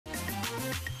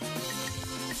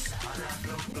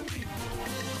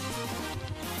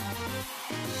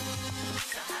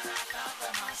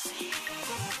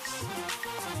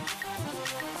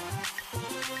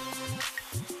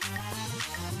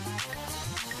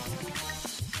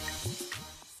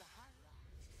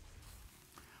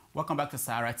Welcome back to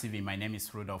SaharaTV. My name is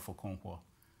Okurounmu.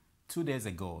 2 days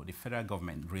ago, the federal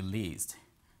government released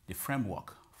the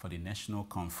framework for the national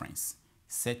conference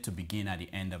set to begin at the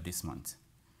end of this month.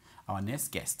 Our next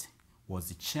guest was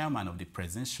the chairman of the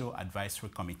Presidential Advisory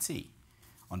Committee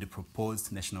on the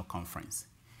proposed national conference.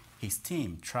 His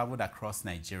team traveled across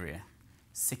Nigeria,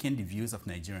 seeking the views of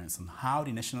Nigerians on how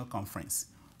the national conference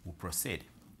will proceed.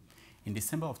 In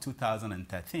December of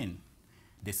 2013,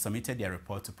 they submitted their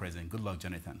report to President Goodluck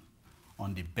Jonathan,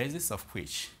 on the basis of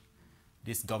which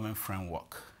this government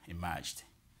framework emerged.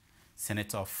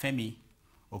 Senator Femi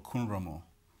Okunrounmu,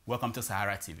 welcome to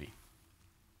SaharaTV.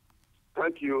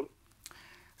 Thank you.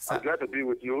 I'm glad to be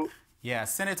with you. Yeah,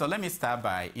 Senator, let me start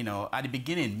by, at the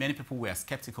beginning, many people were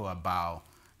skeptical about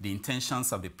the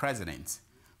intentions of the president,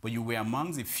 but you were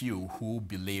among the few who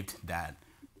believed that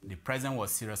the president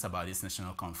was serious about this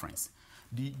national conference.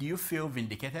 Do you feel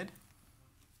vindicated?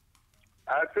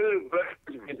 I feel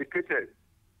very vindicated.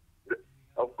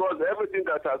 Of course, everything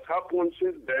that has happened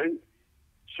since then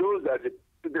shows that the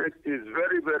president is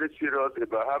very, very serious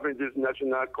about having this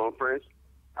national conference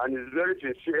and is very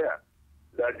sincere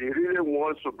that he really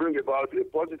wants to bring about a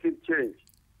positive change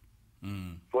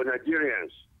for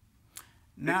Nigerians.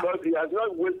 Now, because he has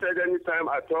not wasted any time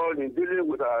at all in dealing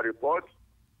with our report,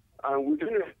 and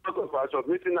within a month of our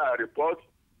submitting our report,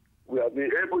 we have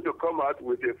been able to come out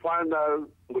with a final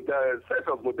set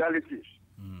of modalities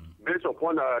based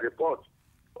upon our report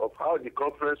of how the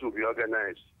conference will be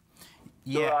organized.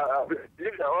 Yeah. So I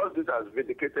believe that all this has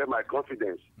vindicated my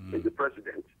confidence in the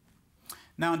president.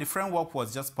 Now, the framework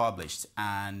was just published,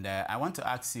 and I want to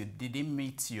ask you, did it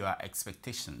meet your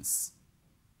expectations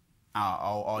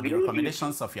or the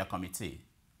recommendations of your committee?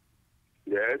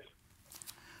 Yes.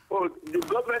 Oh, the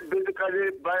government basically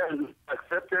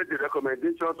accepted the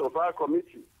recommendations of our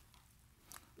committee.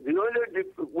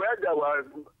 Where there were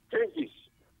changes,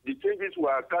 the changes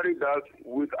were carried out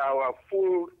with our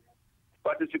full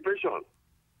participation.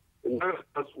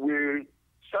 We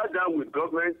sat down with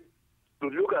government to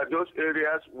look at those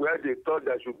areas where they thought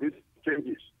there should be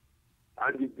changes.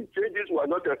 And the changes were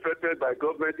not affected by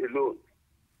government alone,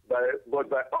 but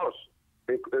by us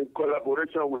in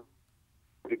collaboration with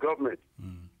the government.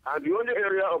 And the only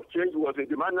area of change was in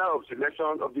the manner of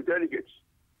selection of the delegates.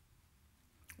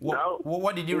 Now,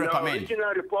 what did you recommend? In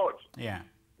our original report,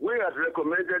 we had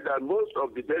recommended that most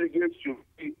of the delegates should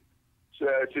be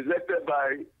selected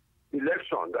by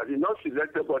election, that is not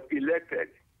selected but elected.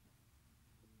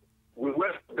 We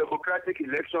went democratic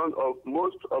election of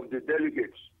most of the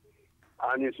delegates.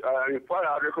 And in fact,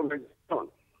 our recommendation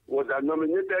was that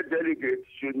nominated delegates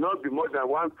should not be more than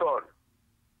one-third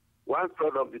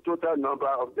of the total number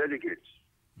of delegates,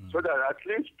 so that at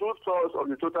least 2/3 of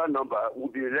the total number will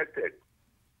be elected.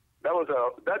 That was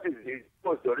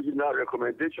the original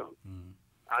recommendation.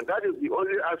 And that is the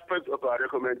only aspect of our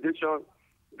recommendation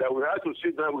that we had to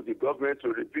sit down with the government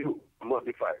to review and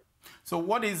modify. So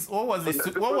what was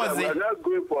the... We are not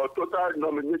going for a total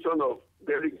nomination of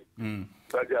delegates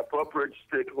by the appropriate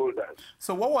stakeholders.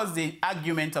 So what was the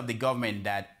argument of the government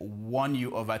that won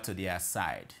you over to their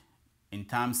side in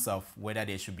terms of whether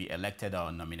they should be elected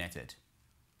or nominated?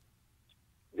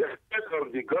 The aspect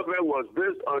of the government was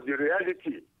based on the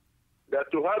reality that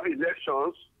to have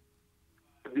elections,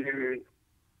 the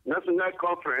national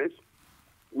conference,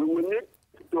 we will need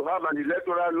to have an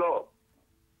electoral law,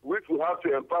 which will have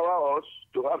to empower us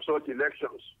to have such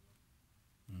elections.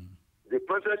 The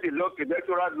present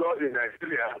electoral law in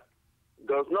Nigeria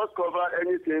does not cover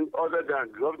anything other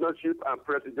than governorship and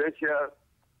presidential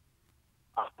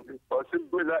or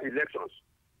similar elections.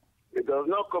 It does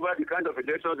not cover the kind of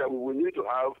elections that we will need to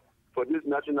have for this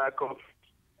national conference.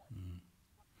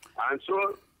 And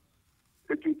so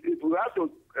it will have to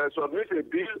submit a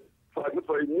bill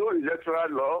for a new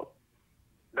electoral law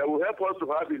that will help us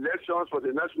to have elections for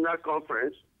the national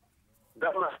conference.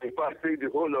 That must in fact take the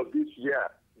whole of this year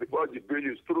before the bill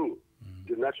is through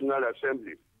the National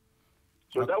Assembly.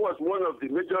 So that was one of the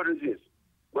major reasons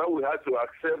why we had to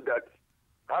accept that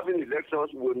having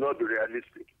elections will not be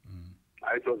realistic.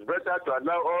 It was better to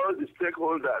allow all the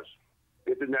stakeholders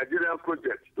in the Nigerian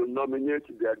project to nominate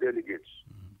their delegates.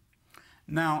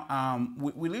 Now,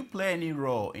 will you play any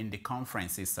role in the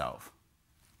conference itself?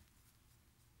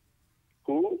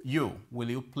 Who? You. Will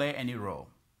you play any role?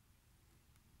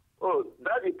 Oh,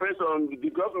 that depends on the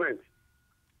government.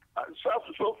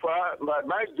 So far,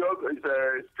 my job is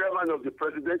chairman of the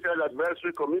Presidential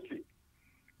Advisory Committee.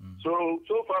 So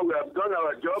far we have done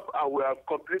our job and we have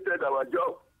completed our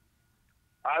job.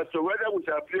 As to whether we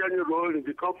shall play any role in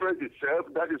the conference itself,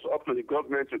 that is up to the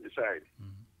government to decide.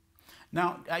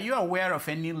 Now, are you aware of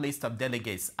any list of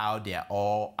delegates out there,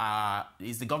 or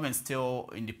is the government still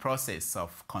in the process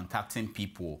of contacting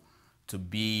people to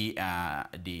be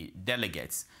the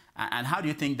delegates? And how do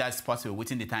you think that's possible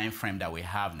within the time frame that we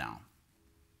have now?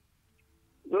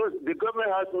 No, the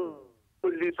government has no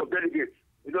list of delegates.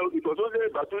 You know, it was only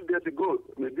about 2 days ago,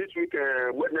 this week,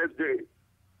 Wednesday,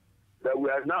 that we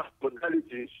announced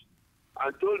modalities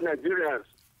and told Nigerians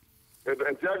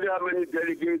exactly how many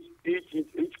delegates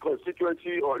each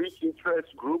constituency or each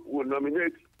interest group will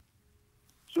nominate.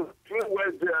 So between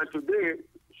Wednesday and today,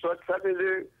 so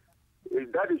certainly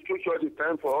that is too short a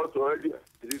time for us to already have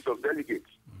a list of delegates.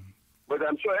 But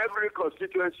I'm sure every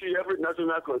constituency, every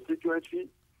national constituency,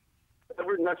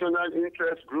 every national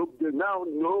interest group, they now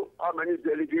know how many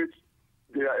delegates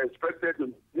they are expected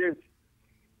to nominate.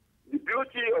 The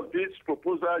beauty of this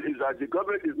proposal is that the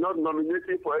government is not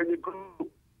nominating for any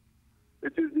group.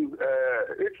 It is the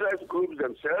interest groups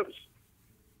themselves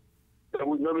that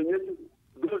will nominate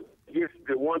those delegates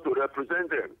they want to represent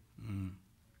them.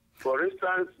 For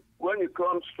instance, when it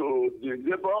comes to the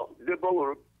labor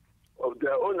will, of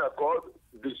their own accord,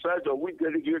 decide on which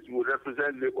delegates will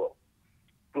represent labor.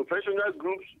 Professional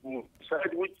groups will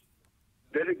decide which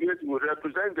delegates will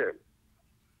represent them.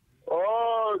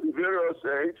 All the various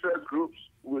interest groups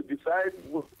will decide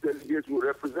which delegates will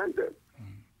represent them.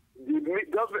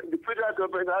 The federal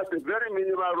government has a very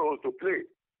minimal role to play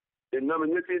in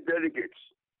nominating delegates.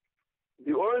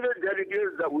 The only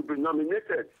delegates that will be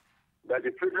nominated by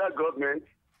the federal government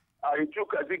are in 2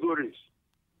 categories.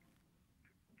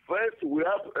 First, we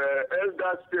have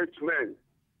elder statesmen,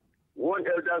 1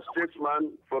 elder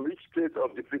statesman from each state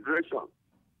of the federation.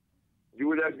 You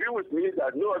will agree with me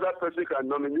that no other person can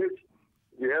nominate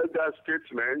the elder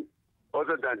statesman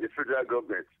other than the federal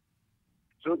government.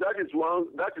 So that is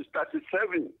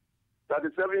 37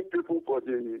 people for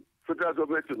the federal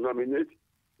government to nominate,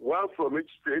 1 from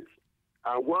each state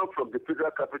and 1 from the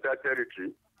Federal Capital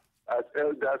Territory as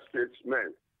elder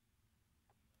statesmen.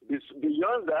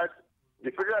 Beyond that, the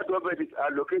federal government is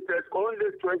allocated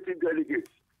only 20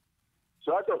 delegates.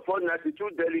 So out of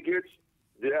 492 delegates,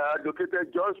 they are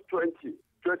allocated just 20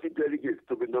 delegates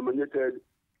to be nominated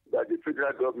by the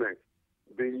federal government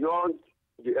beyond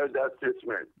the elder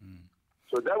statesmen.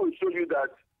 So that will show you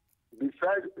that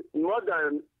besides more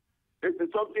than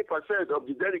 80-something% of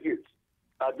the delegates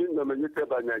are being nominated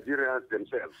by Nigerians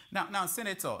themselves. Now,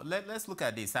 Senator, let's look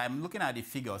at this. I'm looking at the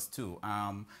figures too.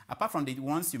 Apart from the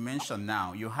ones you mentioned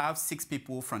now, you have 6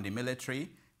 people from the military,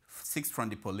 6 from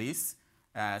the police,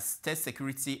 state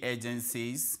security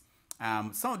agencies.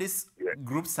 Some of these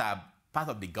groups are part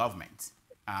of the government.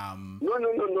 No.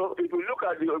 If you look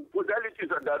at the modalities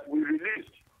that we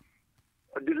released,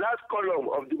 the last column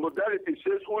of the modality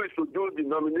says who is to do the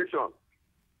nomination.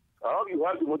 I hope you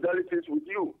have the modalities with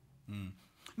you.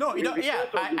 No, you know,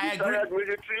 I agree.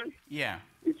 Military,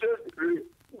 it says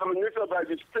nomination by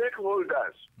the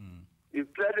stakeholders.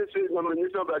 It clearly says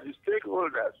nomination by the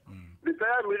stakeholders.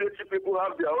 Retired military people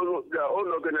have their own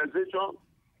organization,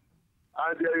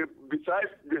 and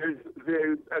besides the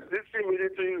existing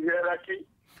military hierarchy,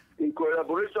 in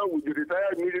collaboration with the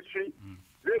retired military,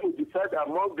 they will decide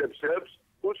among themselves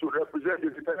who should represent the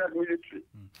retired military.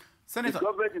 Senator, the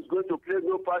government is going to play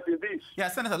no part in this. Yeah,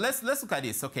 Senator, let's look at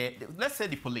this, okay? Let's say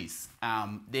the police,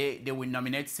 they will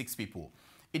nominate 6 people.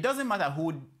 It doesn't matter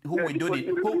who will do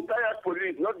the... Retired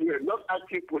police, not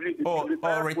active police.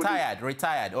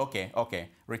 Retired, okay.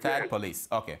 Retired police,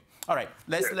 okay. All right,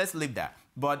 let's leave that.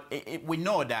 But we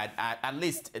know that at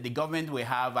least the government will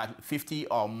have 50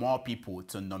 or more people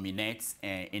to nominate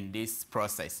in this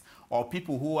process, or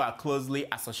people who are closely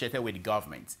associated with the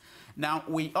government. Now,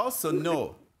 we also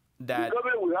know that the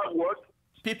government will have what?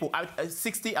 People,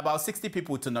 about 60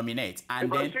 people to nominate.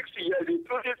 And about then 60,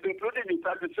 including the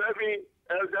 37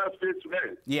 elder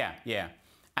statesmen. Yeah.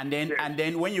 And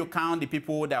then when you count the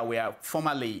people that were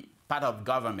formerly part of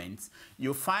government,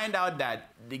 you find out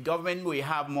that the government will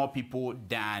have more people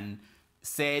than,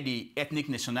 say, the ethnic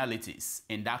nationalities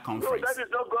in that conference. No, that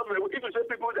is not government. If you say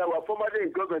people that were formerly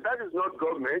in government, that is not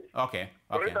government. Okay.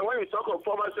 For instance, when you talk of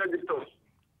former senators,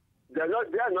 they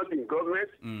are not in government.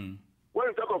 When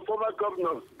you talk of former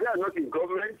governors, they are not in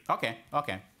government. Okay. All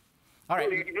right.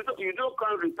 So you don't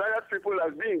count retired people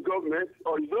as being in government,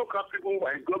 or you don't count people who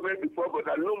were in government before but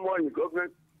are no more in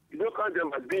government. You don't count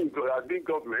them as being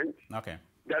government. Okay.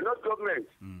 They are not government.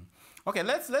 Okay,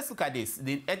 let's look at this.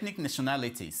 The ethnic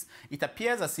nationalities. It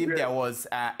appears as if there was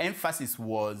emphasis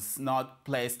was not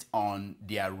placed on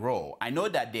their role. I know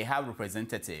that they have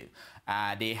representative.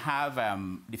 They have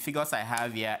the figures I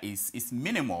have here is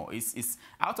minimal. It's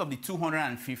out of the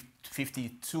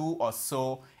 252 or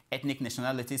so ethnic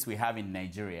nationalities we have in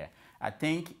Nigeria. I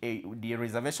think the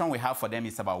reservation we have for them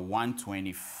is about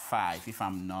 125, if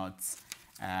I'm not...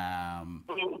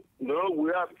 No,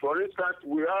 we have, for instance,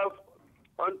 we have,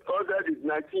 other is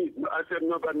 19, I said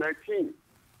number 19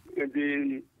 in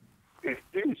the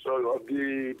list of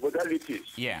the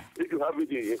modalities. Yeah. If you have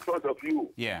it in front of you.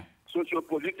 Yeah.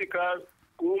 Socio-political,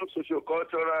 school,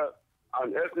 socio-cultural,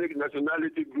 and ethnic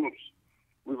nationality groups.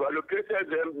 We've allocated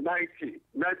them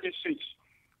 96,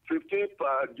 15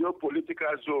 per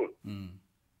geopolitical zone. Mm.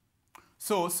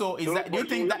 So is that, do you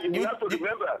think that... You have to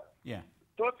remember, yeah.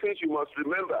 two things you must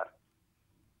remember.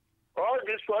 All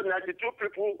these 492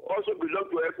 people also belong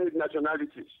to ethnic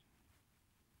nationalities.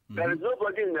 Mm-hmm. There is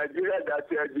nobody in Nigeria that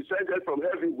descended from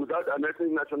heaven without an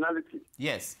ethnic nationality.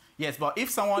 Yes, yes, but if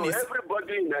someone is...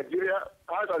 everybody in Nigeria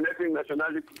has an ethnic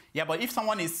nationality. Yeah, but if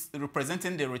someone is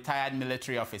representing the retired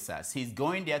military officers, he's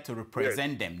going there to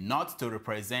represent them, not to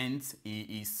represent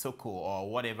his Soko or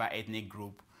whatever ethnic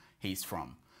group he's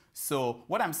from. So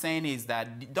what I'm saying is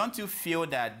that, don't you feel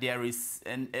that there is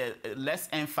less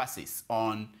emphasis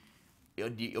on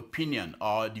the opinion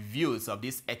or the views of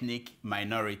these ethnic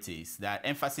minorities, that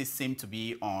emphasis seems to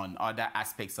be on other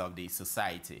aspects of the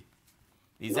society?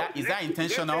 Is that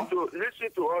intentional? Listen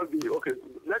to all the, okay,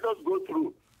 let us go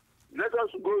through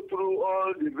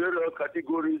all the various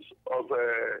categories of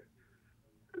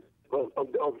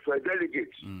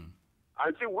delegates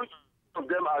and see which of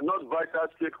them are not vital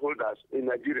stakeholders in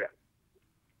Nigeria.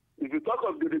 If you talk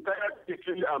of the retired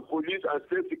military and police and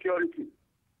state security,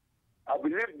 I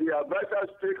believe they are vital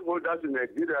stakeholders in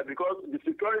Nigeria because the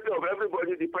security of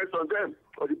everybody depends on them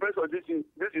or depends on these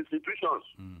institutions.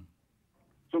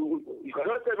 So you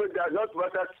cannot say that they are not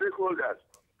vital stakeholders,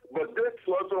 but they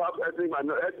also have ethnic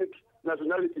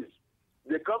nationalities.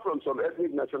 They come from some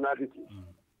ethnic nationalities.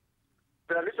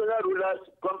 Traditional rulers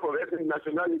come from ethnic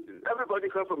nationalities. Everybody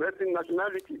comes from ethnic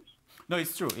nationalities. No,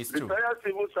 it's true. It's true. Retired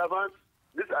civil servants,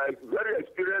 these are very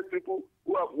experienced people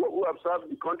who have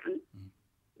served the country.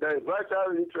 They're a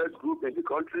vital interest group in the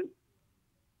country.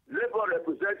 Labor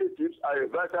representatives are a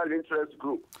vital interest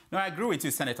group. No, I agree with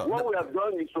you, Senator. What we have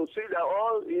done is to see that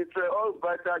all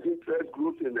vital interest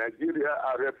groups in Nigeria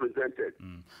are represented.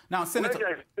 Now, Senator...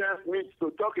 When the meets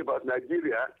to talk about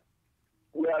Nigeria,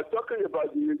 we are talking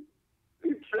about the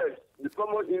interest, the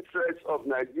common interests of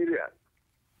Nigeria.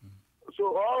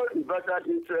 So all the vital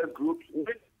interest groups need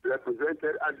to be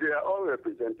represented, and they are all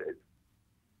represented.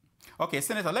 Okay,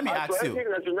 Senator, let me ask you. Ethnic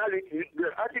nationalities,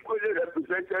 they're adequately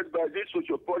represented by these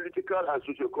socio-political and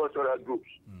socio-cultural groups,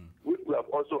 which we have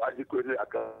also adequately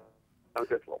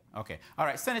accounted for. Okay. All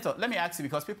right, Senator, let me ask you,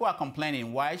 because people are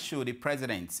complaining, why should the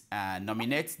president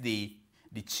nominate the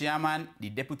chairman, the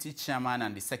deputy chairman,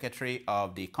 and the secretary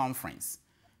of the conference?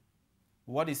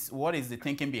 What is the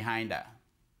thinking behind that?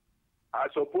 I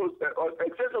suppose,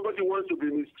 except somebody wants to be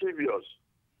mischievous.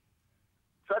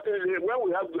 Certainly, when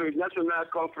we have the national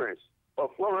conference of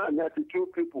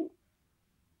 492 people,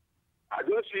 I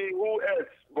don't see who else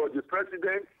but the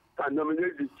president can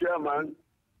nominate the chairman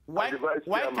and the vice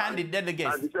chairman can't the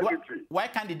delegates, and the secretary. Why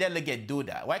can't the delegate do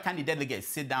that? Why can't the delegates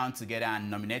sit down together and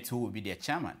nominate who will be their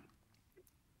chairman?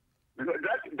 Because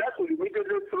that will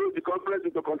immediately throw the conference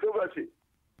into controversy.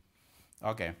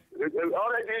 Okay.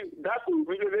 Already, that will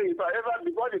immediately,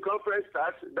 before the conference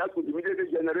starts, that will immediately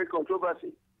generate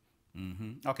controversy.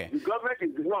 Okay. The government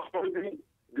is not funding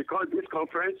this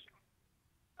conference,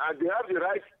 and they have the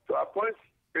right to appoint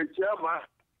a chairman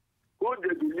who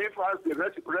they believe has the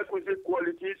requisite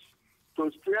qualities to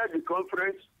steer the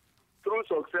conference through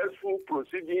successful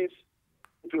proceedings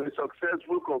to a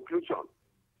successful conclusion.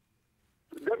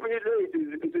 Definitely, it is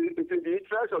in the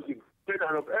interest of the state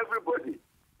and of everybody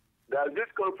that this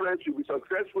conference should be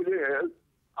successfully held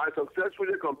and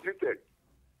successfully completed.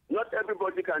 Not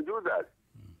everybody can do that.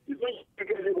 You don't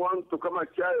get anyone to come and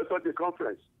chair such a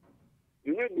conference.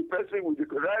 You need the person with the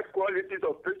right qualities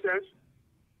of patience,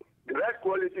 the right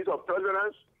qualities of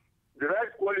tolerance, the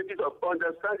right qualities of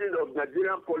understanding of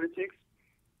Nigerian politics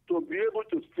to be able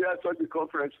to steer such a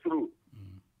conference through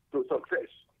to success.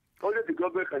 Only the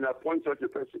government can appoint such a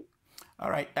person. All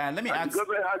right, let me ask... The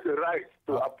government has the right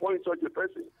to appoint such a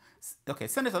person. Okay,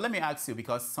 Senator, let me ask you,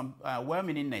 because some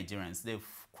well-meaning Nigerians, they've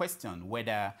questioned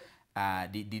whether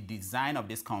the design of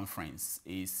this conference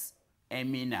is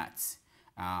aiming at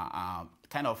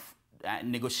kind of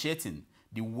negotiating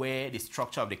the way the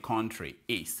structure of the country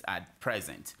is at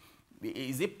present.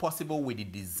 Is it possible with the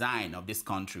design of this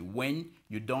country, when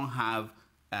you don't have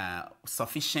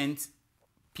sufficient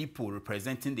people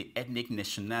representing the ethnic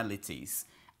nationalities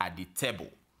at the table?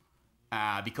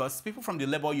 Because people from the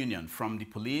labor union, from the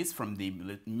police, from the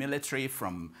military,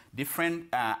 from different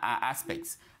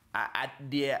aspects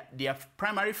their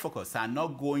primary focus are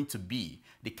not going to be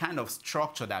the kind of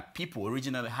structure that people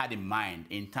originally had in mind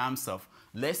in terms of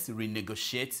let's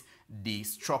renegotiate the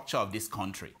structure of this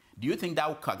country. Do you think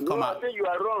that could come out? I think you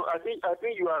are wrong. I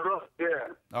think you are wrong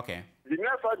there. Okay. The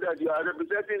mere fact that you are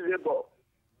representing labor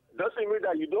doesn't mean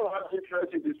that you don't have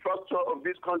interest in the structure of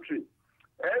this country.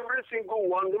 Every single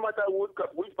one, no matter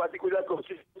which particular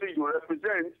constituency you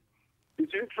represent, is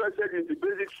interested in the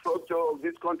basic structure of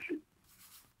this country.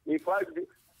 In fact,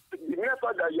 the mere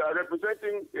fact that you are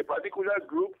representing a particular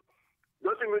group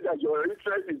doesn't mean that your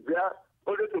interest is there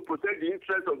only to protect the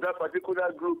interest of that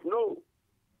particular group. No.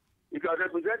 If you are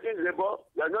representing labor,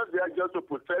 you are not there just to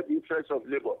protect the interest of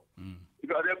labor. If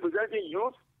you are representing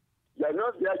youth, you are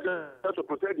not there just to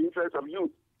protect the interest of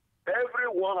youth.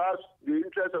 Everyone has the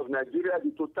interest of Nigeria,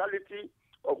 the totality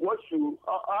of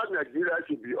how Nigeria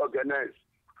should be organized,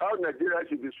 how Nigeria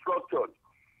should be structured,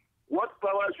 what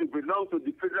power should belong to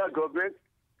the federal government,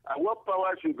 and what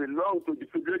power should belong to the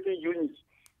federating units.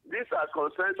 These are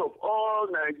concerns of all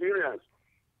Nigerians.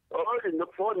 All the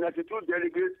 492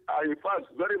 delegates are, in fact,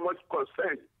 very much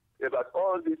concerned about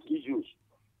all these issues,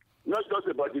 not just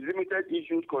about the limited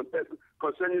issues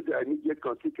concerning their immediate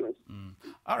constituents.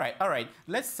 All right.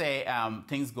 Let's say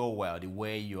things go well the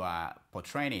way you are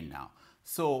portraying it now.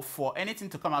 So for anything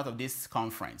to come out of this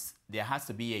conference, there has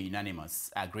to be a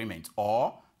unanimous agreement,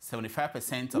 or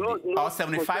 75% of or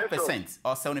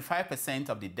 75%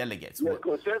 of the delegates. Yes,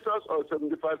 consensus or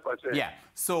 75%. Yeah.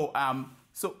 So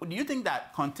so do you think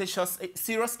that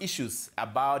serious issues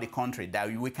about the country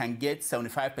that we can get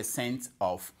 75%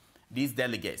 of these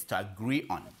delegates to agree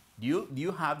on? Do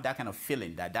you have that kind of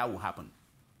feeling that will happen?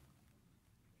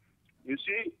 You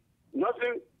see,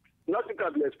 nothing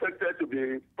can be expected to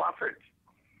be perfect.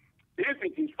 If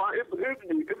it is found, if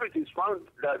it is found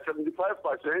that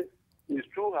 75% is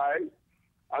too high,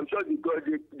 I'm sure the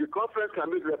conference can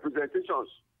make representations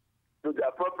to the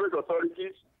appropriate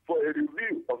authorities for a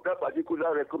review of that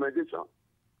particular recommendation.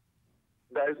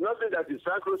 There is nothing that is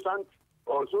sacrosanct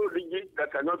or so rigid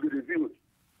that cannot be reviewed.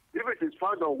 If it is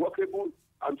found unworkable,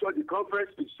 I'm sure the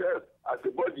conference itself, as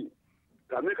a body,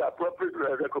 can make appropriate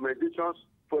recommendations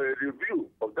for a review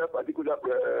of that particular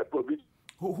provision.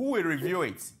 Who will review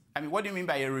it? I mean, what do you mean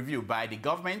by a review? By the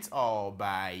government or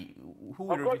by who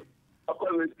will review? Of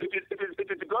course,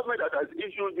 it is the government that has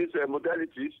issued these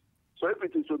modalities. So if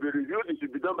it is to be reviewed, it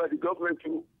should be done by the government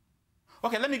too.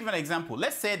 Okay, let me give an example.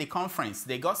 Let's say the conference,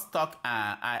 they got stuck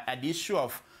at the issue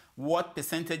of what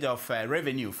percentage of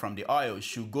revenue from the oil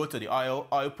should go to the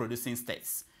oil-producing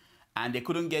states. And they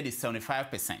couldn't get the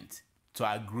 75%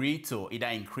 to agree to either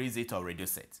increase it or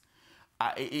reduce it.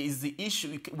 Is the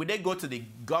issue, would they go to the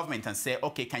government and say,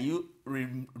 okay, can you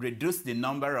reduce the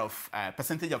number of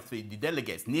percentage of the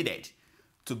delegates needed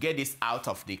to get this out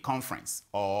of the conference?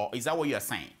 Or is that what you're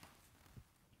saying?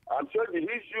 I'm sure the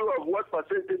issue of what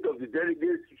percentage of the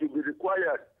delegates should be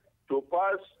required to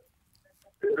pass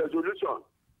a resolution,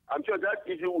 I'm sure that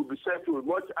issue will be settled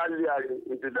much earlier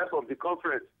in the life of the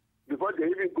conference before they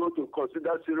even go to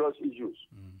consider serious issues.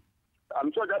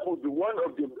 I'm sure that would be one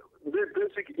of the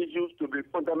basic issues to be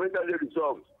fundamentally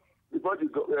resolved before the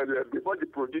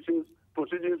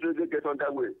proceedings really get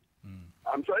underway.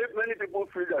 I'm sure if many people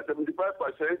feel that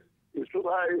 75% is too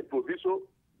high a proviso,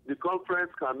 the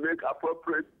conference can make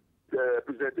appropriate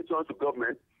presentations to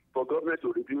government for government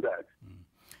to review that,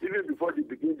 even before they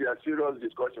begin their serious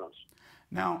discussions.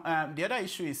 Now, the other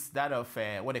issue is that of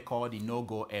what they call the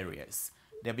no-go areas.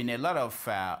 There have been a lot of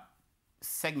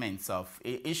segments of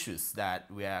issues that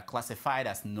were classified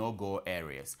as no-go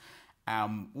areas.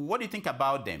 What do you think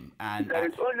about them? And there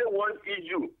is only one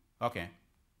issue. Okay.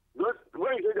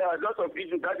 When you say there are lots of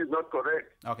issues, that is not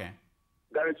correct. Okay.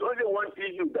 There is only one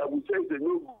issue that we say is the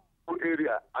no-go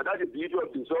area, and that is the issue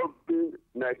of dissolving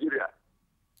Nigeria.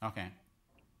 Okay.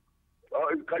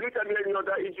 Can you tell me any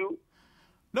other issue?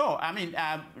 No, I mean,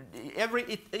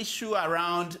 every issue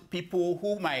around people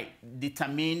who might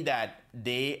determine that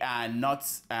they are not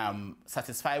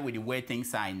satisfied with the way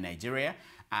things are in Nigeria,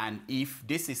 and if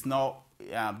this is not,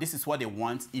 this is what they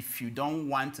want, if you don't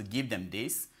want to give them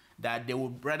this, that they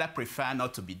would rather prefer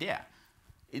not to be there.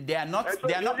 They are not.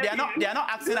 They are not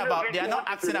asking about. They are not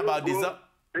asking about this.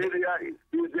 Area is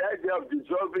the idea of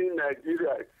dissolving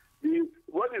Nigeria.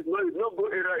 What is no-go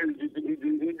area is the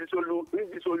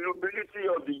indissolubility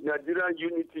of the Nigerian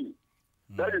unity.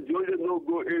 That is the only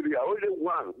no-go area, only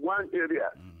one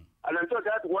area. And I'm sure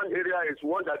that one area is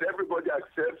one that everybody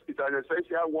accepts is an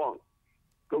essential one.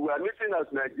 So we are meeting as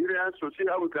Nigerians to see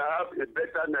how we can have a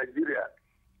better Nigeria,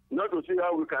 not to see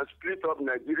how we can split up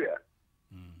Nigeria.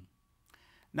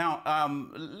 Now,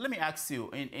 let me ask you,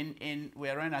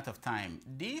 we're running out of time.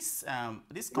 This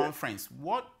conference,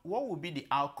 what would be the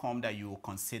outcome that you will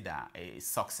consider a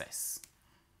success?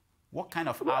 What kind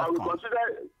of outcome?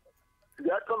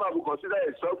 The outcome I will consider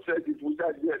a success is we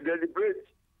shall deliberate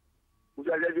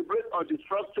on the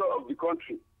structure of the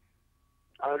country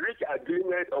and reach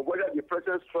agreement on whether the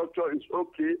present structure is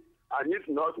okay, and if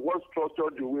not, what structure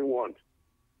do we want?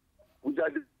 We shall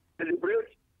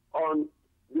deliberate on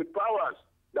the powers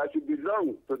that should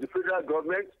belong to the federal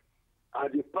government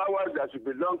and the powers that should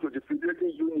belong to the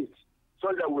federating units,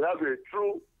 so that we have a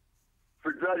true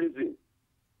federalism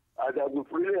and that we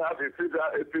really have a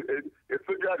federal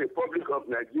republic of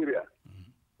Nigeria.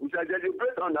 We shall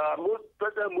deliberate on our most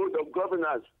present mode of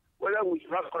governance, whether we should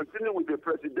continue with the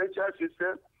presidential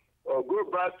system or go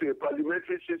back to a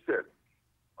parliamentary system.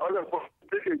 All of us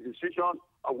take a decision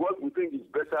on what we think is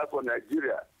better for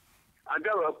Nigeria. And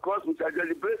then, of course, we shall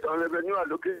deliberate on revenue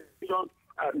allocation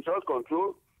and resource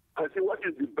control and see what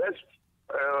is the best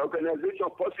organization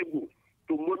possible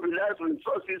to mobilize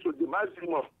resources to the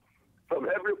maximum from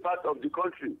every part of the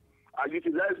country and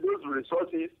utilize those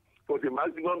resources for the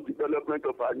maximum development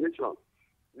of our nation.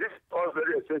 These are all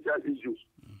very essential issues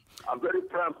and very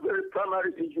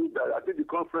primary issues that I think the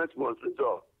conference must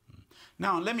resolve.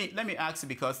 Now, let me ask you,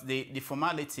 because the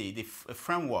formality, the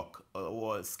framework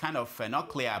was kind of not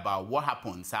clear about what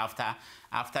happens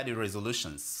after the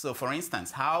resolutions. So, for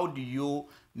instance, how do you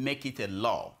make it a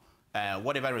law,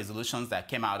 whatever resolutions that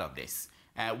came out of this?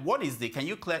 Can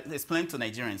you explain to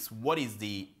Nigerians what is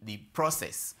the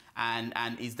process,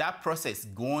 and is that process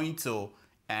going to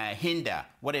hinder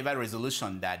whatever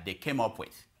resolution that they came up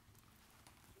with?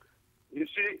 You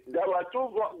see, there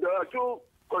are two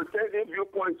contending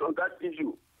viewpoints on that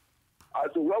issue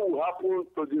as to what will happen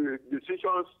to the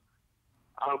decisions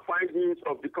and findings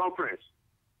of the conference.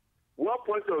 One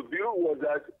point of view was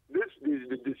that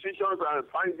the decisions and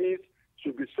findings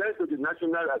should be sent to the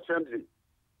National Assembly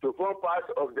to form part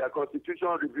of their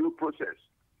constitutional review process.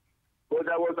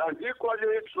 But there was an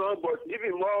equally strong but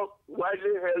even more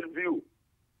widely held view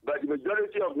by the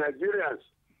majority of Nigerians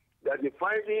that the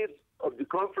findings of the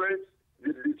conference,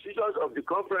 the decisions of the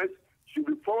conference, should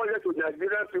be forwarded to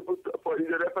Nigerian people for the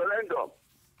referendum.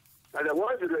 And then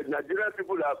once the Nigerian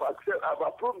people have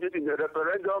approved it in the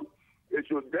referendum, it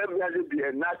should then merely be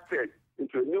enacted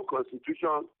into a new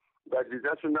constitution by the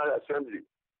National Assembly.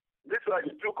 These were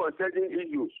the two contending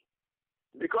issues.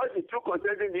 Because the two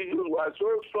contending issues were so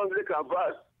strongly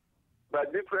canvassed by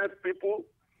different people,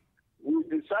 we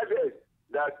decided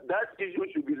that that issue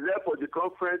should be left for the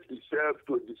conference itself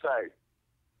to decide.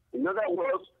 In other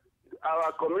words,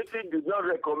 our committee did not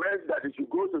recommend that it should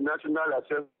go to National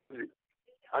Assembly.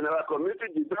 And our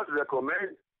committee did not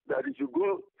recommend that it should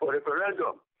go for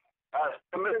referendum. Our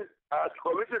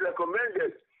committee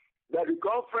recommended that the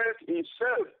conference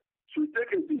itself should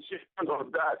take a decision on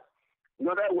that.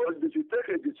 In other words, they should take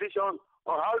a decision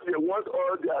on how they want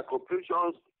all their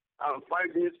conclusions and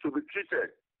findings to be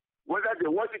treated. Whether they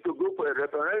want it to go for a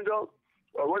referendum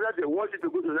or whether they want it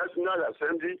to go to National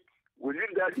Assembly, we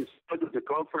leave that decision to the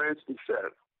conference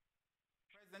itself.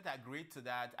 The President agreed to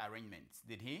that arrangement,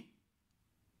 did he?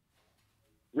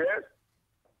 Yes.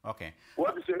 Okay.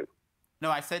 What is it?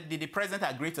 No, I said, did the President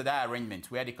agree to that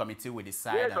arrangement where the committee will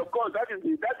decide? Yes, of course. That is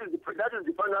the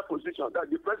final position.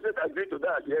 That the President agreed to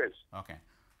that. Yes. Okay.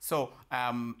 So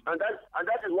and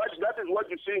that is what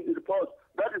you see in the report.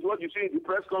 That is what you see in the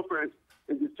press conference.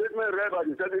 In the statement read by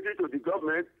the Secretary to the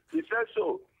government, he said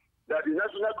so, that the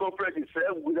National Conference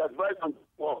itself will advise on the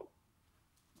fall.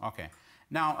 Okay.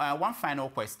 Now, one final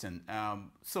question.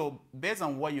 So, based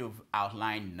on what you've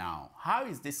outlined now, how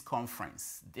is this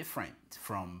conference different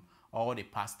from all the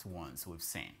past ones we've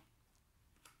seen?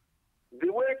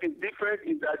 The way it is different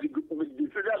is that the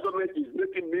federal government is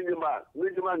making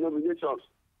minimal nominations.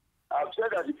 I've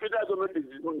said that the federal government is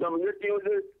nominating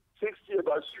only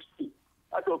about 60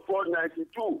 out of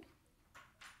 492.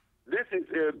 This is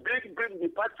a big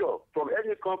departure from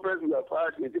any conference we have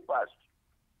had in the past.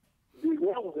 The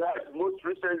one we had most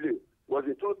recently was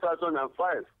in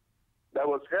 2005 that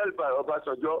was held by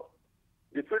Obasanjo.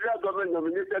 The federal government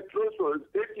nominated close to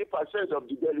 80% of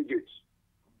the delegates.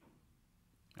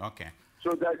 Okay.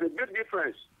 So there's a big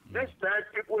difference. This time,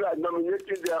 people are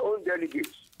nominating their own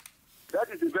delegates. That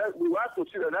is we have to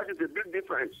see that is a big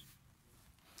difference.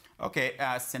 Okay,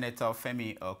 Senator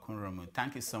Femi Okunrounmu,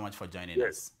 thank you so much for joining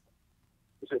us.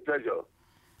 It's a pleasure.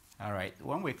 All right,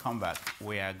 when we come back,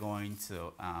 we are going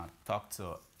to talk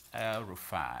to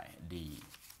El-Rufai, the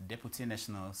Deputy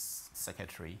National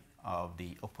Secretary of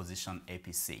the opposition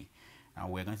APC. And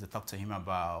we're going to talk to him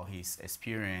about his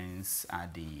experience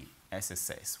at the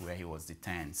SSS, where he was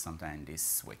detained sometime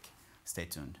this week. Stay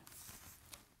tuned.